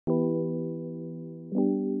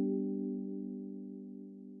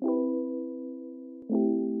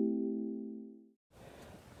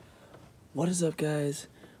What is up, guys?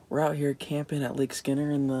 We're out here camping at Lake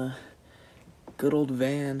Skinner in the good old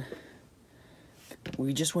van.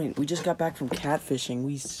 We just got back from catfishing.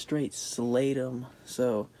 We straight slayed them.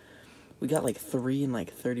 So we got like 3 in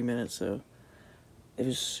like 30 minutes. So it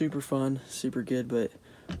was super fun, super good. But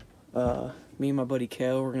me and my buddy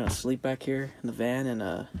Kale, we're gonna sleep back here in the van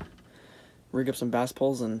and rig up some bass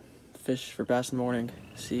poles and fish for bass in the morning.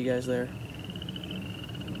 See you guys there.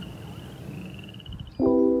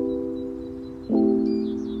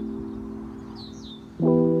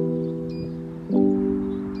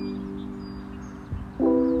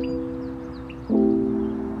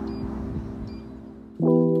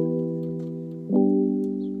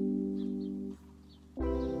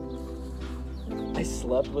 I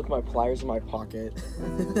slept with my pliers in my pocket.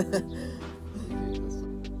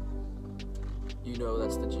 You know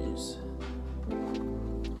that's the juice.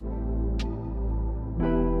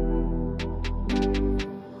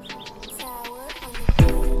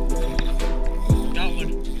 Got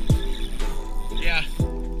one. Yeah.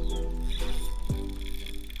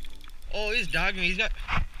 Oh, he's dogging me. He's got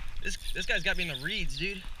this guy's got me in the reeds,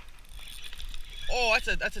 dude. Oh,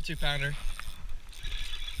 that's a 2-pounder.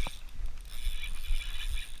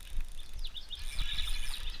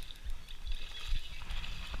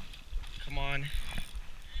 Come on.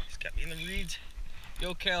 He's got me in the reeds.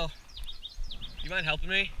 Yo, Kel. You mind helping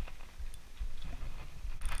me?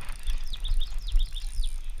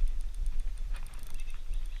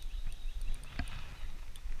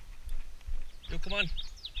 Yo, come on.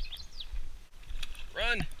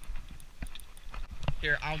 Run.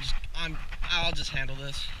 Here, I'll just handle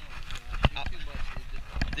this.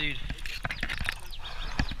 Dude.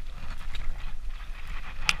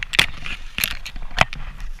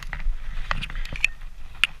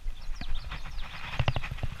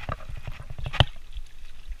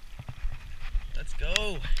 Let's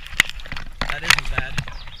go. That isn't bad.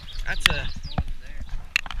 That's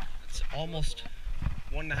almost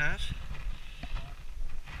 1.5.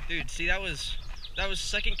 Dude, see, that was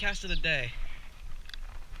second cast of the day.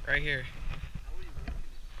 Right here.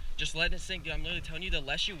 Just letting it sink, dude. I'm literally telling you, the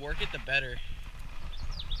less you work it, the better.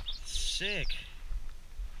 Sick.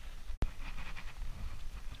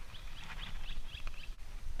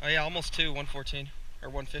 Oh yeah, almost 2, 114 or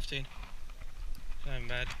 115. Not even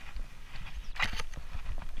bad.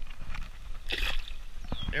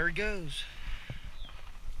 There he goes.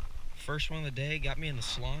 First one of the day, got me in the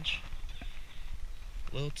slaunch.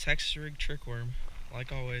 Little Texas rig trick worm,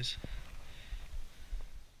 like always.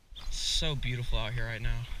 So beautiful out here right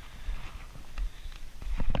now.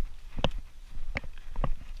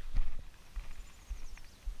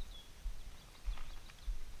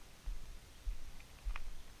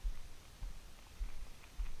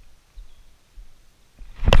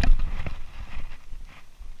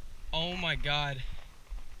 Oh my God.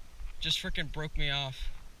 Just freaking broke me off.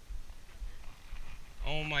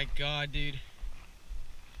 Oh my God, dude.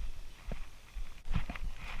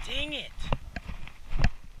 Dang it.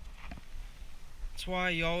 That's why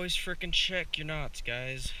you always freaking check your knots,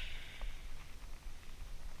 guys.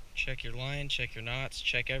 Check your line, check your knots,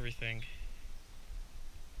 check everything.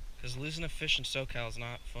 Because losing a fish in SoCal is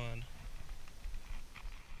not fun.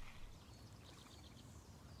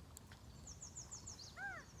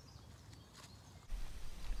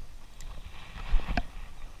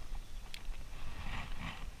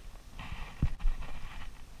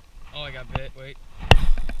 Oh, I got bit. Wait.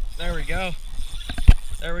 There we go.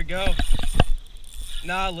 There we go.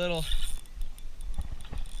 Nah, little.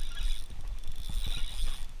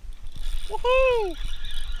 Woohoo!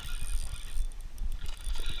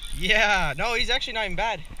 Yeah. No, he's actually not even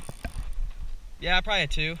bad. Yeah, probably a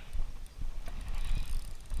 2.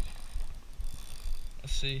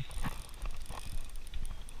 Let's see.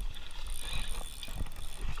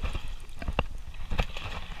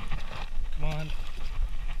 Come on.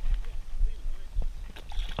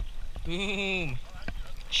 Boom.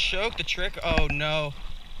 Choke the trick. Oh no.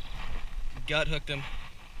 Gut hooked him.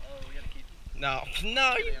 Oh, we gotta keep him. No,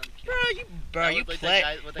 you play.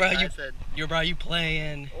 You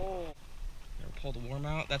playing. Oh. Pull the worm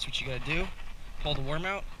out. That's what you gotta do. Pull the worm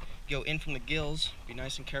out. Go in from the gills. Be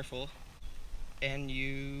nice and careful. And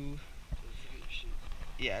you.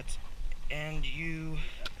 Yeah. And you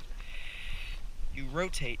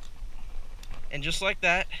rotate. And just like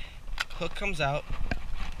that, hook comes out.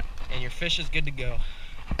 And your fish is good to go.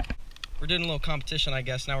 We're doing a little competition, I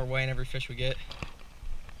guess. Now we're weighing every fish we get.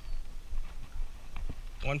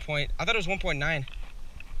 I thought it was 1.9.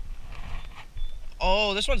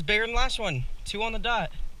 Oh, this one's bigger than the last one. 2 on the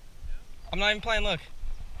dot. I'm not even playing, look.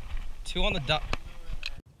 2 on the dot.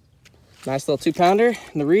 Nice little 2-pounder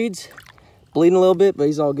in the reeds. Bleeding a little bit, but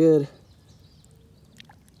he's all good.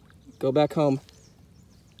 Go back home.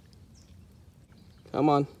 Come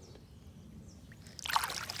on.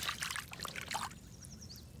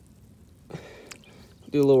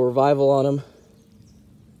 Do a little revival on him.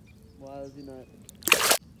 Why is he not?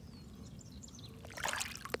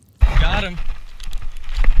 Got him.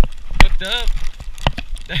 Hooked up.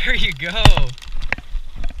 There you go.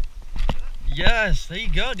 Yes, there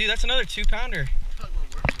you go, dude. That's another 2-pounder.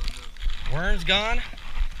 Worm's gone.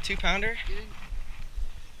 2-pounder.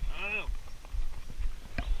 I don't know.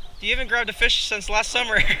 You haven't grabbed a fish since last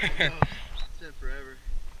summer. No, it's been forever.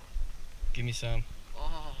 Give me some.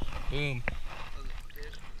 Oh, Boom. that was a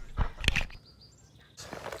fish.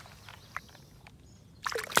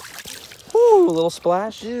 Woo, a little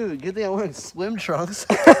splash. Dude, good thing I'm wearing swim trunks.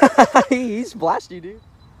 He splashed you, dude.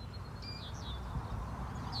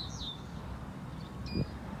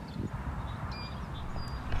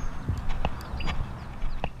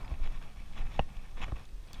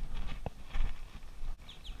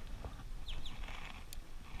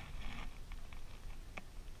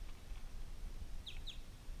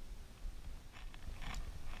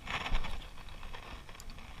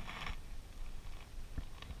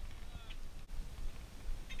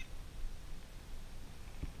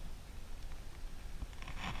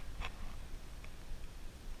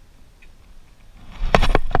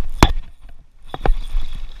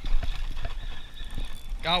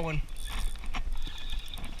 Got one.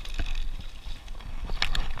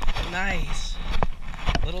 Nice.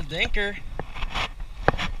 Little dinker.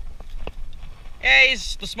 Yeah,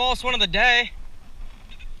 he's the smallest one of the day.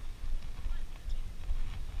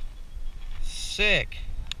 Sick.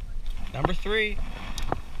 Number 3.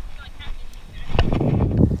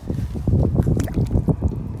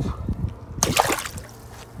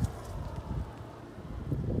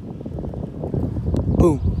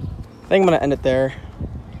 Boom. I think I'm gonna end it there.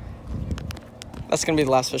 That's gonna be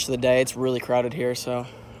the last fish of the day. It's really crowded here, so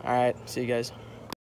all right, see you guys.